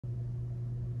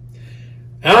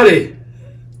Howdy!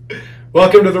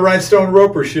 Welcome to the Rhinestone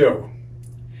Roper Show.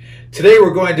 Today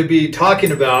we're going to be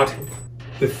talking about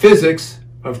the physics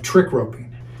of trick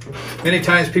roping. Many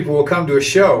times people will come to a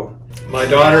show. My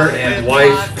daughter and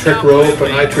wife trick rope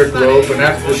and I trick rope, and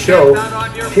after the show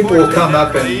people will come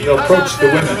up and they'll approach the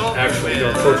women. Actually, they'll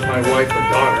approach my wife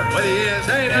and daughter,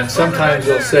 and sometimes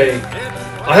they'll say,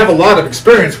 I have a lot of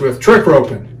experience with trick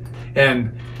roping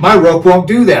and my rope won't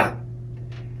do that.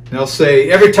 And they'll say,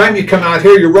 every time you come out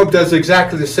here, your rope does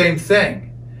exactly the same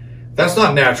thing. That's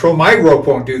not natural. My rope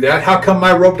won't do that. How come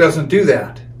my rope doesn't do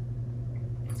that?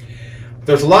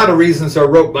 There's a lot of reasons our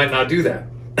rope might not do that.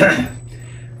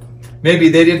 Maybe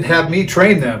they didn't have me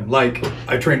train them like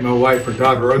I trained my wife or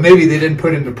daughter, or maybe they didn't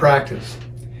put into practice.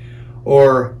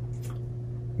 Or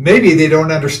maybe they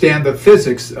don't understand the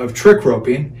physics of trick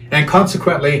roping, and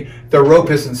consequently, the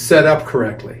rope isn't set up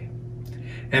correctly.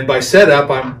 And by setup,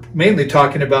 I'm mainly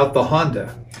talking about the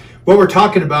Honda. What we're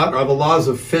talking about are the laws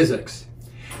of physics,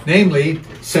 namely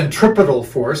centripetal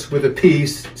force with a P,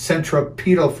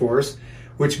 centripetal force,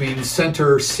 which means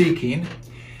center seeking,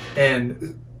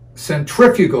 and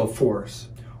centrifugal force,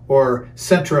 or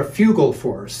centrifugal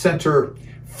force, center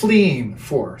fleeing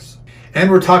force.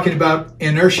 And we're talking about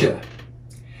inertia,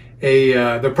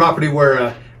 the property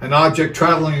where an object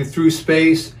traveling through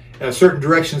space a certain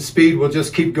direction speed will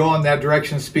just keep going that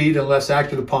direction speed unless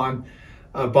acted upon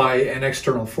by an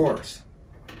external force.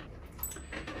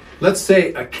 Let's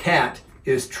say a cat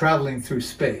is traveling through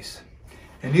space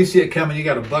and you see it coming, you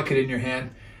got a bucket in your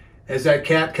hand. As that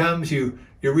cat comes, you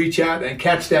reach out and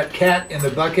catch that cat in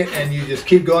the bucket and you just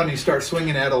keep going and you start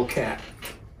swinging that old cat.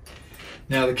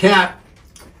 Now the cat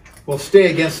will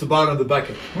stay against the bottom of the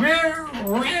bucket.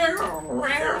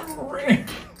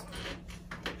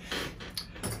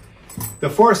 The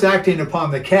force acting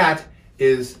upon the cat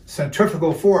is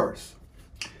centrifugal force,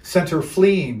 center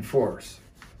fleeing force.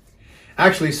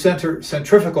 Actually,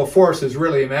 centrifugal force is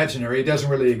really imaginary. It doesn't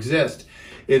really exist.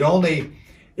 It only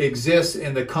exists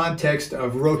in the context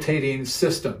of rotating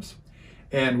systems.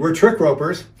 And we're trick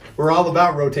ropers. We're all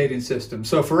about rotating systems.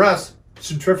 So for us,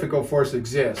 centrifugal force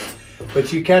exists.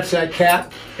 But you catch that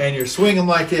cat and you're swinging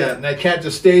like that, and that cat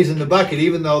just stays in the bucket.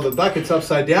 Even though the bucket's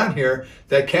upside down here,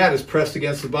 that cat is pressed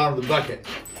against the bottom of the bucket.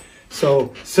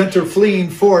 So center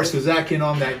fleeing force is acting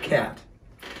on that cat.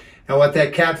 Now what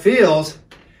that cat feels,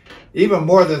 even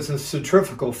more than the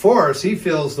centrifugal force, he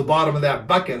feels the bottom of that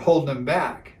bucket holding him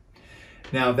back.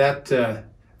 Now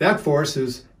that force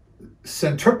is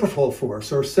centripetal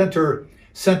force, or center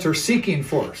seeking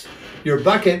force. Your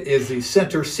bucket is the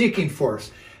center seeking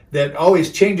force that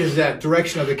always changes that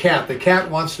direction of the cat. The cat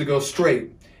wants to go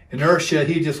straight. Inertia,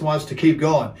 he just wants to keep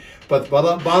going. But the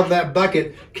bottom of that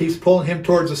bucket keeps pulling him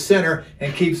towards the center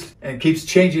and keeps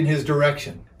changing his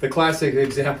direction. The classic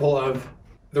example of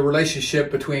the relationship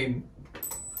between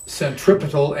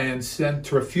centripetal and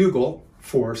centrifugal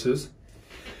forces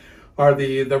are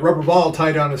the rubber ball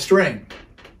tied on a string,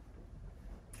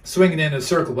 swinging in a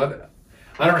circle. But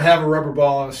I don't have a rubber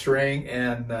ball on a string,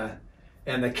 and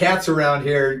the cats around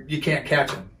here, you can't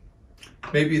catch them.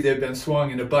 Maybe they've been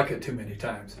swung in a bucket too many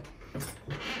times.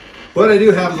 But I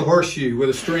do have the horseshoe with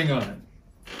a string on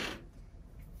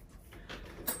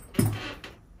it.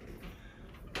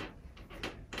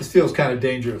 This feels kind of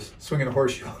dangerous, swinging a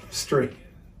horseshoe on a string.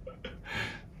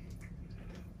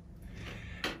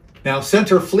 Now,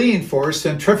 center fleeing force,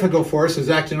 centrifugal force, is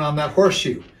acting on that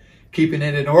horseshoe, keeping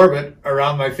it in orbit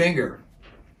around my finger.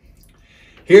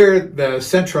 Here, the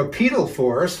centripetal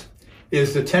force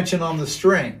is the tension on the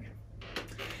string.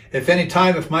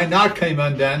 If my knot came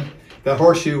undone, the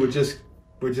horseshoe would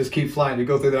just keep flying. It'd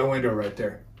go through that window right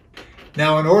there.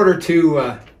 Now, in order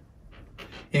to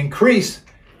increase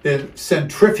the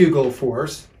centrifugal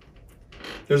force,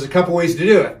 there's a couple ways to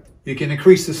do it. You can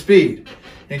increase the speed.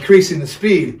 Increasing the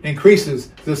speed increases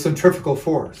the centrifugal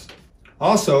force.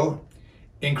 Also,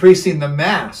 increasing the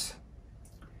mass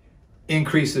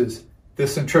increases the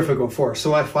centrifugal force.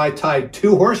 So if I tied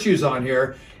two horseshoes on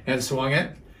here and swung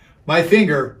it, my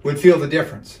finger would feel the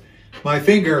difference. My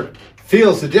finger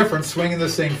feels the difference swinging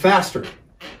this thing faster.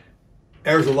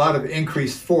 There's a lot of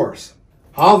increased force.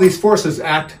 All these forces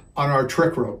act on our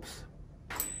trick ropes.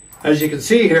 As you can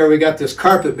see here, we got this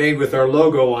carpet made with our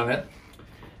logo on it.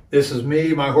 This is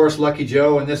me, my horse Lucky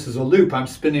Joe, and this is a loop I'm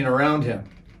spinning around him.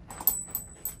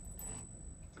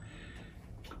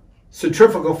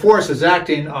 Centrifugal force is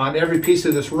acting on every piece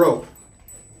of this rope,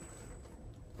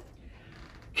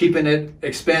 keeping it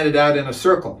expanded out in a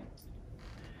circle.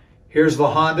 Here's the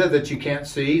Honda that you can't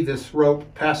see. This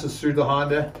rope passes through the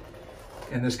Honda,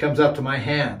 and this comes up to my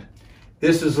hand.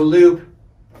 This is a loop.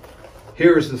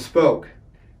 Here is the spoke.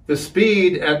 The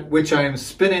speed at which I am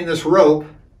spinning this rope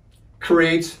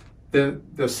creates the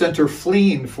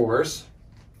center-fleeing force,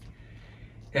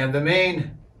 and the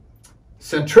main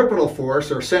centripetal force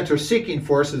or center-seeking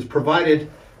force is provided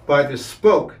by the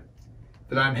spoke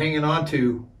that I'm hanging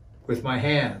onto with my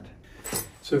hand.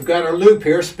 So we've got our loop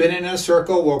here spinning in a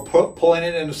circle. We're pulling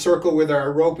it in a circle with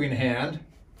our roping hand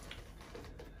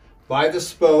by the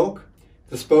spoke.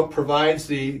 The spoke provides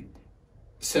the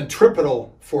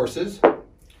centripetal forces,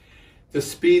 the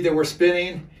speed that we're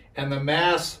spinning, and the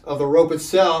mass of the rope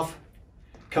itself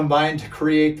combine to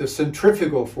create the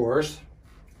centrifugal force.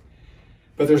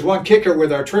 But there's one kicker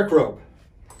with our trick rope.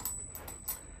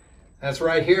 That's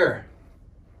right here.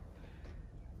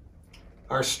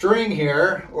 Our string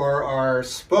here, or our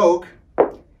spoke,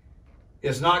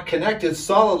 is not connected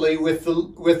solidly with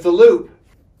the loop.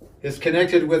 It's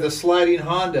connected with a sliding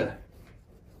Honda.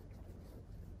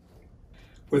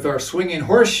 With our swinging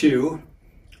horseshoe,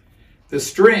 the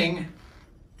string,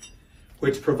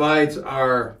 which provides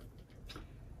our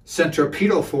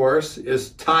centripetal force,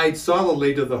 is tied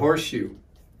solidly to the horseshoe.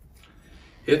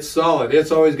 It's solid. It's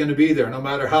always going to be there. No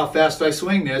matter how fast I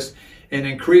swing this and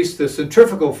increase the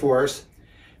centrifugal force,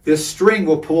 this string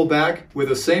will pull back with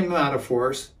the same amount of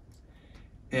force,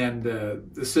 and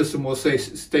the system will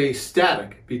stay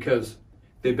static because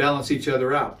they balance each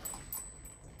other out.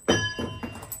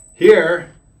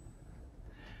 Here,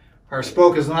 our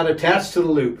spoke is not attached to the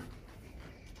loop.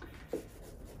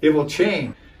 It will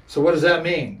chain. So what does that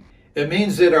mean? It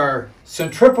means that our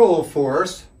centripetal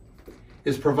force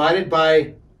is provided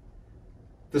by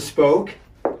the spoke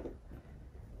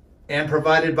and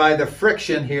provided by the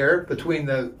friction here between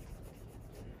the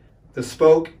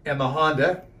spoke and the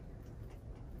Honda.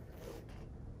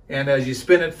 And as you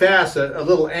spin it fast, a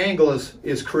little angle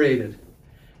is created.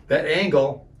 That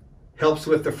angle helps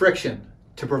with the friction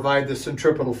to provide the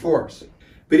centripetal force.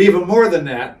 But even more than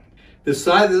that, the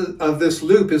side of this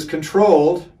loop is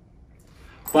controlled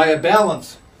by a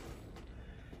balance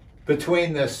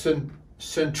between the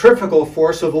centrifugal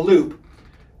force of the loop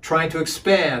trying to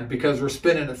expand, because we're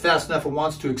spinning it fast enough it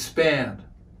wants to expand.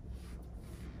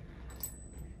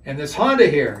 And this Honda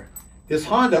here, this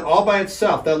Honda all by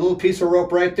itself, that little piece of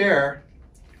rope right there,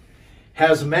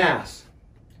 has mass.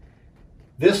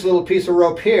 This little piece of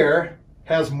rope here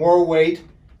has more weight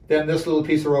than this little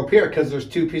piece of rope here because there's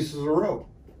two pieces of rope.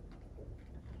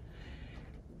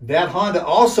 That Honda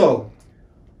also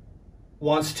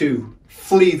wants to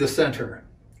flee the center.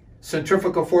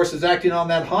 Centrifugal force is acting on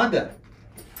that Honda.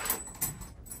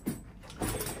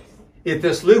 If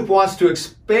this loop wants to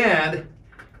expand,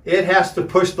 it has to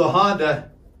push the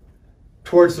Honda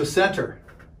towards the center.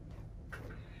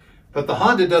 But the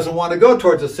Honda doesn't want to go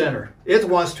towards the center. It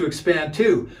wants to expand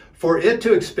too. For it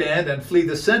to expand and flee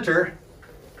the center,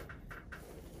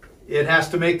 it has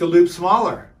to make the loop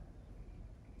smaller.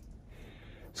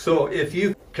 So if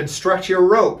you construct your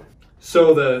rope,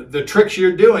 so the tricks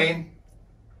you're doing,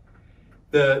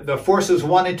 the forces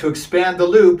wanting to expand the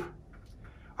loop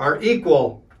are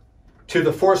equal to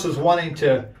the forces wanting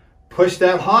to push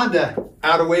that Honda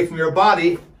out away from your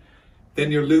body,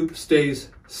 then your loop stays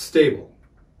stable.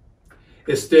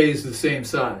 It stays the same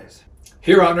size.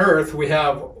 Here on Earth, we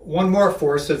have one more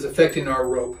force that's affecting our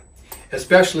rope,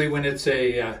 especially when it's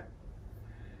a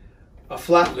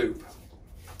flat loop,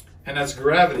 and that's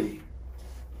gravity.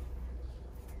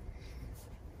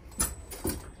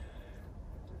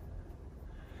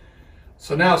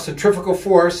 So now centrifugal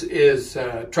force is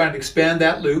trying to expand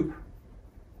that loop.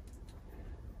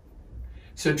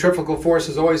 Centrifugal force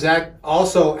is always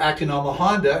also acting on the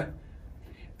Honda.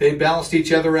 They balanced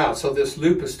each other out. So this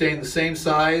loop is staying the same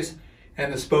size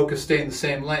and the spoke is staying the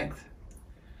same length.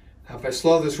 Now if I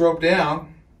slow this rope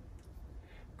down,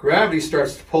 gravity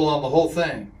starts to pull on the whole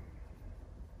thing.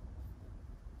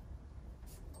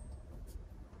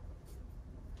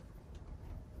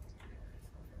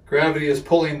 Gravity is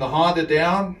pulling the Honda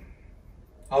down,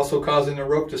 also causing the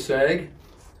rope to sag.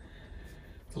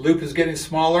 The loop is getting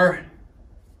smaller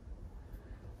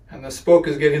and the spoke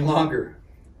is getting longer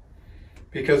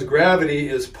because gravity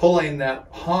is pulling that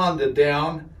Honda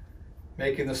down,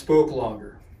 making the spoke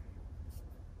longer.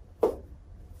 Got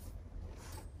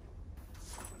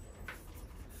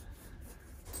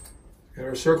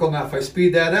our circle. Now if I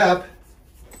speed that up,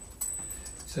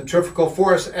 centrifugal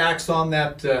force acts on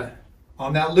that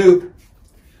loop,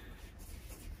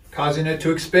 causing it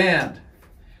to expand.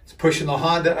 It's pushing the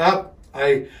Honda up.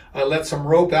 I let some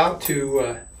rope out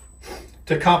to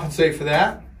compensate for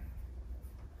that.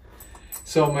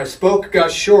 So my spoke got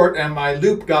short and my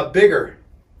loop got bigger.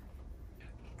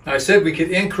 I said we could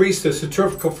increase the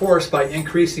centrifugal force by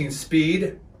increasing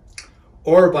speed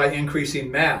or by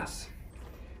increasing mass.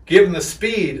 Given the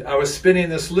speed I was spinning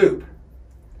this loop,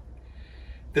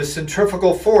 the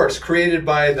centrifugal force created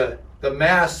by the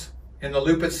mass in the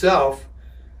loop itself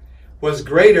was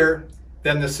greater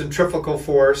than the centrifugal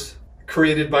force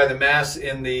created by the mass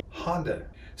in the Honda.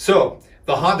 So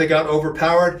the Honda got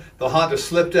overpowered, the Honda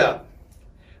slipped up.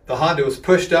 The Honda was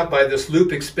pushed up by this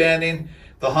loop expanding.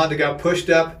 The Honda got pushed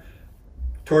up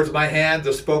towards my hand,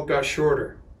 the spoke got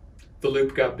shorter. The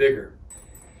loop got bigger.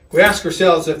 We ask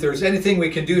ourselves if there's anything we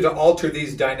can do to alter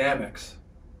these dynamics.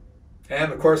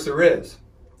 And of course there is.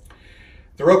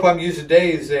 The rope I'm using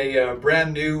today is a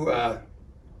brand new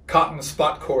cotton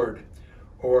spot cord,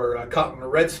 or cotton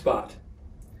red spot.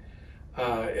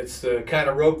 It's the kind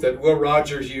of rope that Will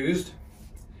Rogers used.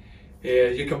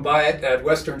 You can buy it at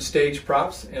Western Stage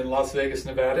Props in Las Vegas,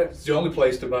 Nevada. It's the only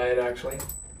place to buy it, actually.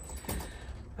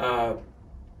 And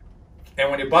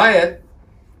when you buy it,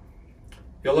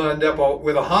 you'll end up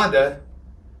with a Honda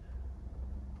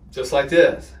just like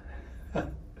this.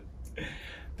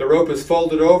 The rope is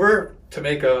folded over to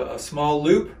make a small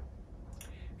loop,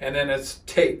 and then it's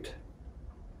taped.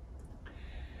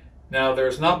 Now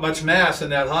there's not much mass in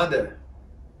that Honda.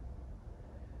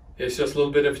 It's just a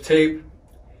little bit of tape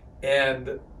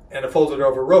and a folded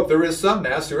over rope. There is some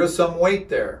mass, there is some weight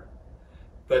there,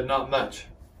 but not much.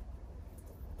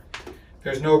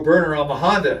 There's no burner on the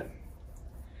Honda.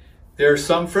 There's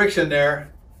some friction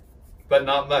there, but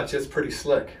not much. It's pretty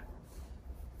slick.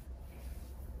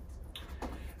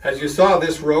 As you saw,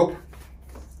 this rope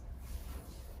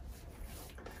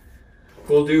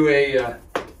will do a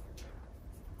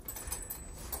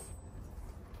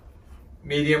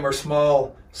medium or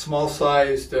small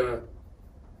sized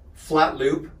flat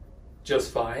loop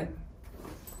just fine.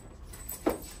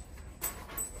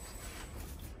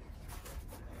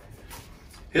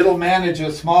 It'll manage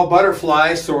a small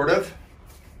butterfly, sort of,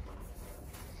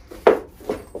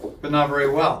 but not very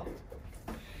well.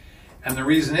 And the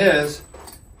reason is,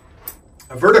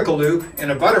 a vertical loop in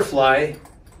a butterfly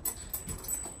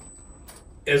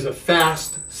is a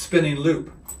fast spinning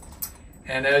loop.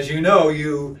 And as you know,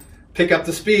 you pick up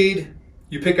the speed,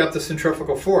 you pick up the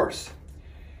centrifugal force.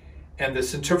 And the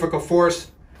centrifugal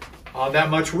force on that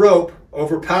much rope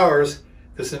overpowers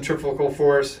the centrifugal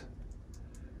force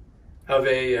of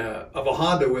a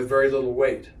Honda with very little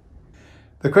weight.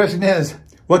 The question is,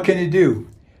 what can you do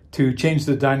to change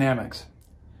the dynamics?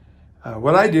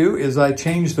 What I do is I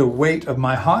change the weight of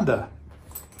my Honda.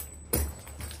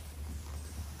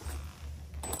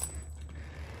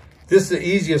 This is the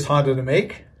easiest Honda to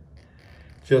make.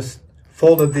 Just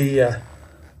folding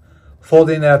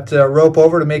that rope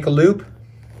over to make a loop,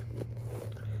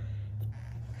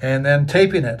 and then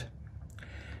taping it.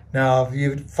 Now, if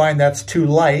you find that's too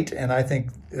light, and I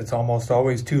think it's almost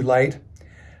always too light,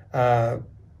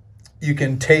 you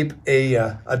can tape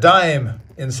a dime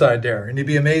inside there, and you'd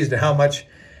be amazed at how much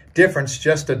difference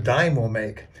just a dime will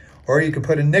make. Or you can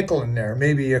put a nickel in there,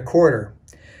 maybe a quarter.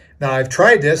 Now, I've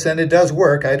tried this, and it does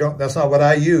work. That's not what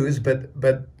I use, but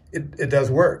it does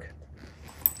work.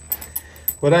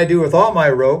 What I do with all my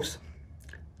ropes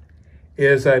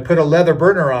is I put a leather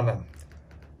burner on them.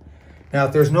 Now,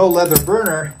 if there's no leather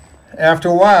burner, after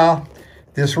a while,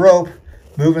 this rope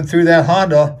moving through that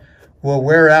Honda will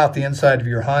wear out the inside of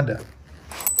your Honda.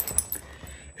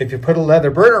 If you put a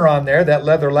leather burner on there, that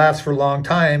leather lasts for a long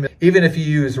time. Even if you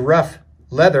use rough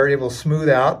leather, it will smooth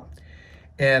out,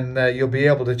 and you'll be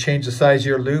able to change the size of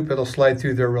your loop. It'll slide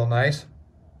through there real nice.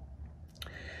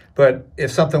 But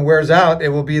if something wears out, it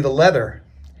will be the leather.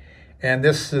 And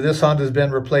this Honda has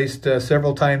been replaced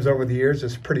several times over the years.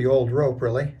 It's a pretty old rope,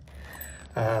 really.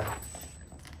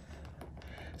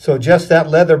 So just that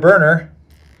leather burner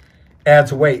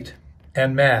adds weight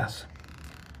and mass.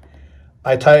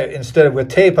 I tie it, instead of with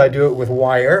tape, I do it with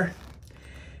wire,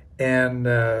 and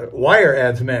wire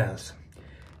adds mass.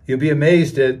 You'll be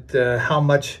amazed at how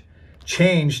much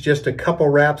change just a couple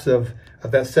wraps of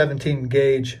that 17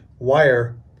 gauge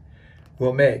wire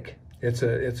will make. It's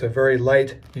a very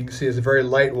light, you can see it's a very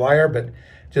light wire, but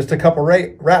just a couple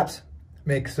wraps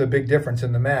makes a big difference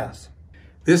in the mass.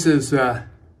 This is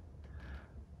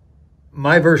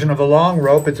my version of a long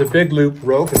rope. It's a big loop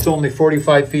rope. It's only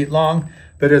 45 feet long,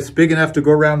 but it's big enough to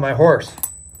go around my horse.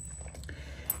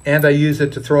 And I use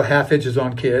it to throw half hitches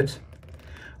on kids.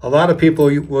 A lot of people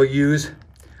will use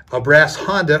a brass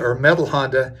Honda or metal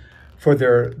Honda for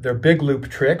their big loop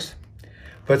tricks.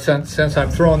 But since I'm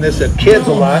throwing this at kids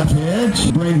a lot,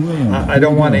 I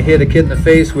don't want to hit a kid in the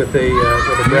face with a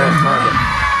brass Honda.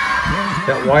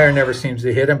 That wire never seems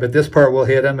to hit him, but this part will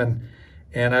hit him,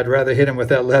 and I'd rather hit him with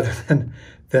that leather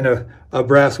than a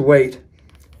brass weight.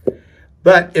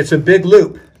 But it's a big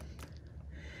loop,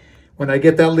 When I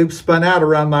get that loop spun out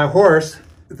around my horse,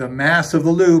 the mass of the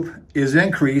loop is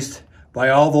increased by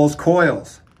all those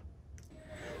coils.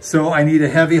 So I need a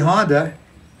heavy Honda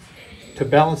to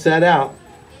balance that out.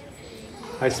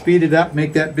 I speed it up,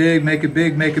 make that big, make it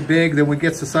big, make it big. Then when it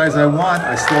gets the size I want,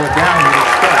 I slow it down when it's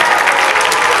stuck.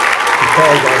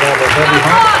 Because I have a heavy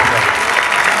Honda on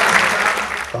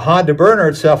there. The Honda burner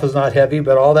itself is not heavy,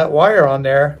 but all that wire on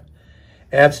there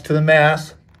adds to the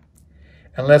mass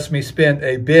and lets me spin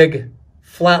a big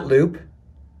flat loop.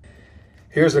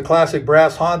 Here's a classic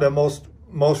brass Honda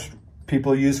most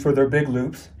people use for their big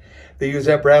loops. They use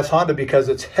that brass Honda because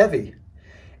it's heavy,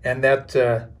 and that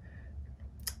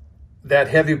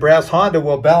heavy brass Honda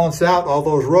will balance out all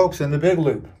those ropes in the big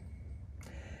loop.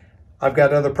 I've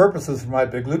got other purposes for my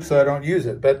big loop, so I don't use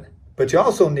it, but you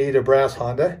also need a brass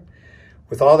Honda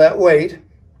with all that weight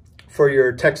for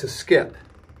your Texas skip.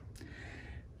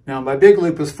 Now my big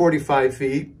loop is 45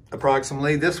 feet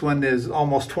approximately. This one is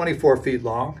almost 24 feet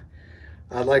long.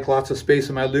 I like lots of space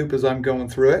in my loop as I'm going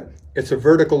through it. It's a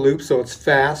vertical loop, so it's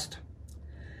fast,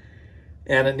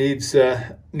 and it needs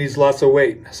lots of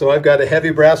weight. So I've got a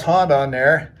heavy brass Honda on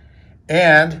there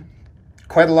and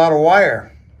quite a lot of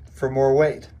wire for more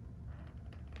weight.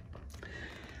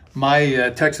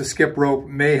 My Texas skip rope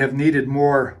may have needed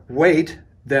more weight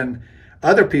than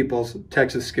other people's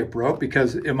Texas skip rope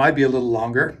because it might be a little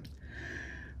longer.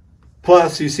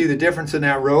 Plus, you see the difference in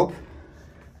that rope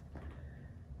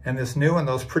and this new one,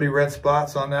 those pretty red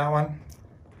spots on that one.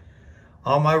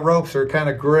 All my ropes are kind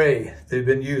of gray. They've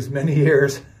been used many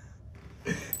years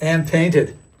and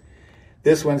painted.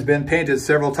 This one's been painted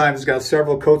several times. It's got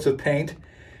several coats of paint,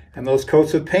 and those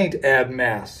coats of paint add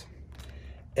mass.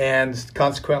 And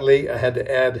consequently, I had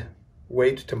to add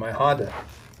weight to my Honda.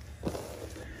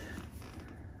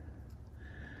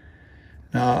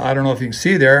 Now, I don't know if you can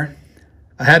see there,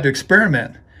 I had to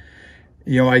experiment.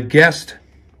 You know, I guessed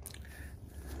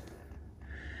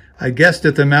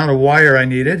at the amount of wire I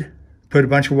needed, put a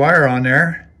bunch of wire on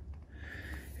there,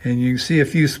 and you can see a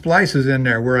few splices in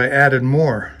there where I added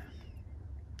more.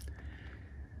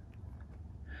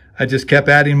 I just kept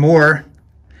adding more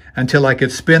until I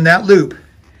could spin that loop.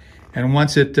 And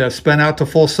once it spun out to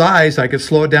full size, I could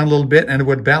slow it down a little bit and it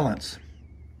would balance.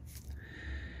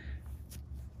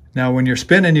 Now, when you're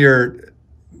spinning your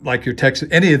Texas,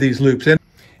 any of these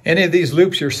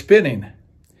loops you're spinning,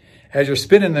 as you're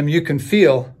spinning them, you can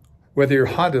feel whether your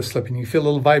Honda is slipping. You feel a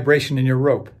little vibration in your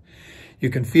rope. You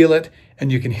can feel it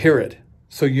and you can hear it.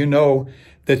 So you know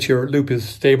that your loop is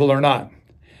stable or not.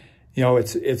 You know,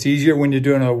 it's easier when you're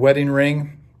doing a wedding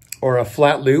ring or a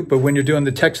flat loop, but when you're doing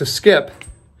the Texas skip,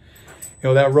 you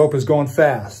know, that rope is going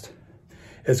fast.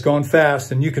 It's going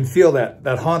fast, and you can feel that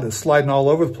Honda sliding all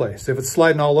over the place. If it's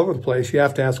sliding all over the place, you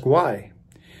have to ask why.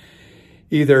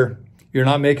 Either you're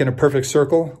not making a perfect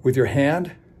circle with your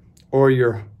hand, or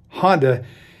your Honda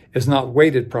is not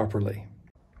weighted properly.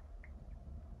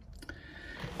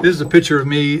 This is a picture of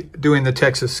me doing the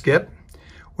Texas skip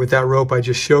with that rope I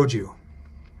just showed you.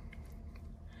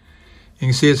 You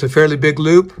can see it's a fairly big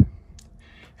loop,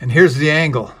 and here's the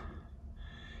angle.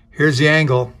 Here's the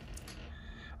angle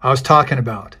I was talking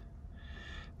about.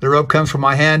 The rope comes from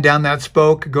my hand down that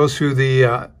spoke, goes through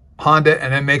the Honda,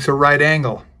 and then makes a right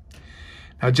angle.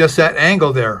 Now just that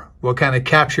angle there will kind of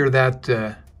capture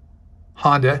that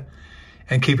Honda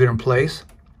and keep it in place.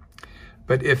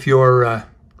 But if your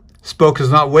spoke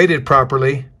is not weighted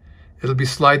properly, it'll be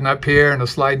sliding up here and it'll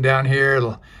sliding down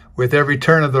here. With every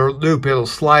turn of the loop, it'll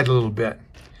slide a little bit.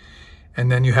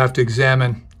 And then you have to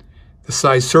examine the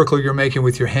size circle you're making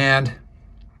with your hand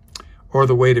or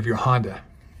the weight of your Honda.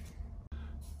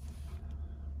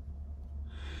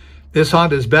 This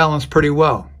Honda is balanced pretty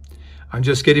well. I'm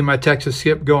just getting my Texas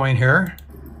skip going here.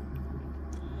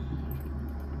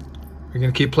 We're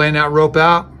going to keep playing that rope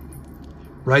out.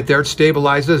 Right there it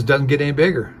stabilizes, doesn't get any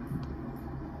bigger.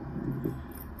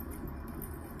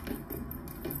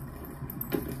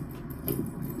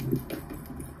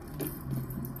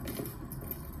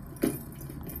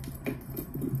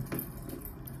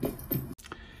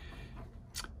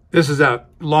 This is that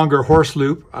longer horse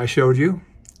loop I showed you.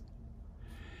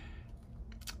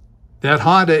 That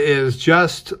Honda is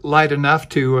just light enough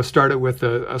to start it with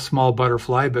a small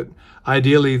butterfly, but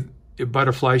ideally a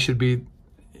butterfly should be,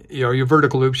 you know, your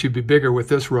vertical loop should be bigger with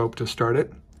this rope to start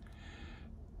it.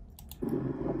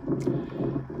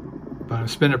 But I'm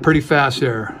spinning it pretty fast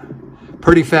there.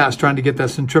 Pretty fast, trying to get that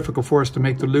centrifugal force to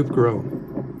make the loop grow.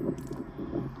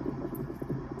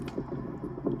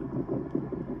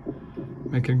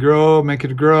 Make it grow, make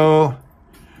it grow.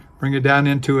 Bring it down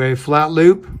into a flat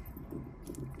loop.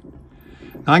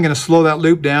 Now I'm going to slow that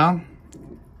loop down.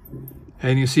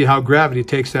 And you see how gravity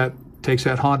takes that takes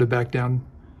that Honda back down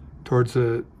towards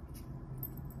the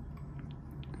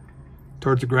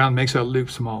ground, makes that loop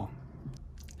small.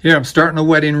 Here I'm starting a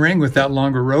wedding ring with that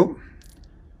longer rope.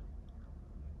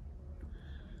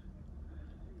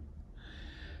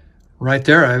 Right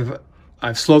there,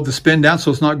 I've slowed the spin down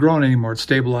so it's not growing anymore. It's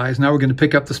stabilized. Now we're going to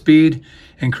pick up the speed,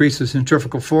 increase the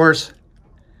centrifugal force.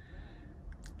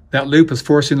 That loop is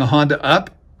forcing the Honda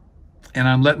up, and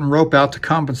I'm letting rope out to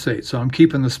compensate. So I'm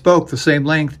keeping the spoke the same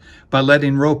length by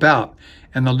letting rope out,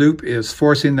 and the loop is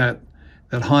forcing that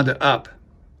Honda up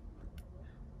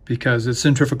because its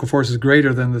centrifugal force is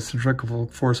greater than the centrifugal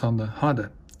force on the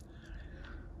Honda.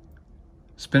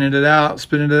 Spinning it out,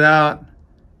 spinning it out.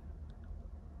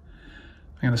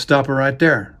 I'm going to stop it right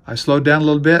there. I slowed down a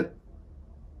little bit,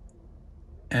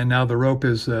 and now the rope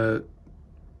is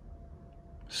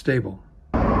stable.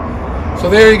 So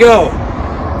there you go,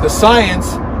 the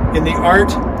science in the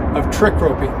art of trick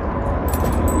roping.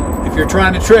 If you're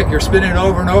trying to trick, you're spinning it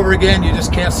over and over again, you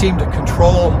just can't seem to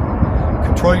control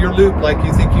your loop like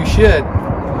you think you should.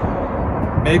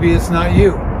 Maybe it's not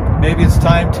you. Maybe it's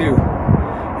time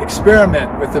to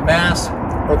experiment with the mass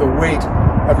or the weight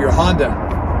of your Honda.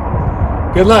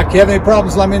 Good luck. If you have any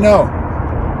problems, let me know.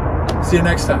 See you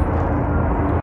next time.